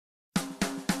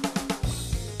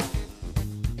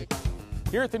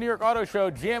Here at the New York Auto Show,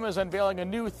 GM is unveiling a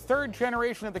new third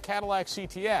generation of the Cadillac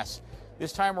CTS.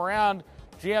 This time around,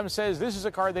 GM says this is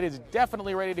a car that is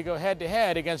definitely ready to go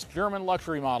head-to-head against German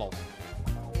luxury models.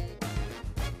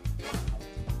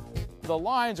 The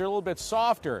lines are a little bit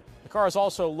softer. The car is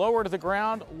also lower to the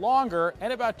ground, longer,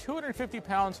 and about 250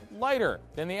 pounds lighter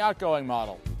than the outgoing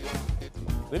model.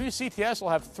 The new CTS will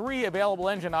have 3 available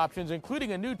engine options,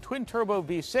 including a new twin-turbo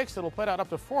V6 that will put out up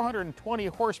to 420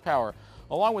 horsepower,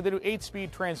 along with a new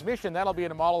 8-speed transmission. That'll be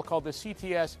in a model called the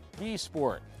CTS V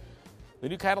Sport. The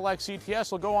new Cadillac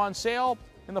CTS will go on sale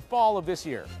in the fall of this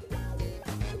year.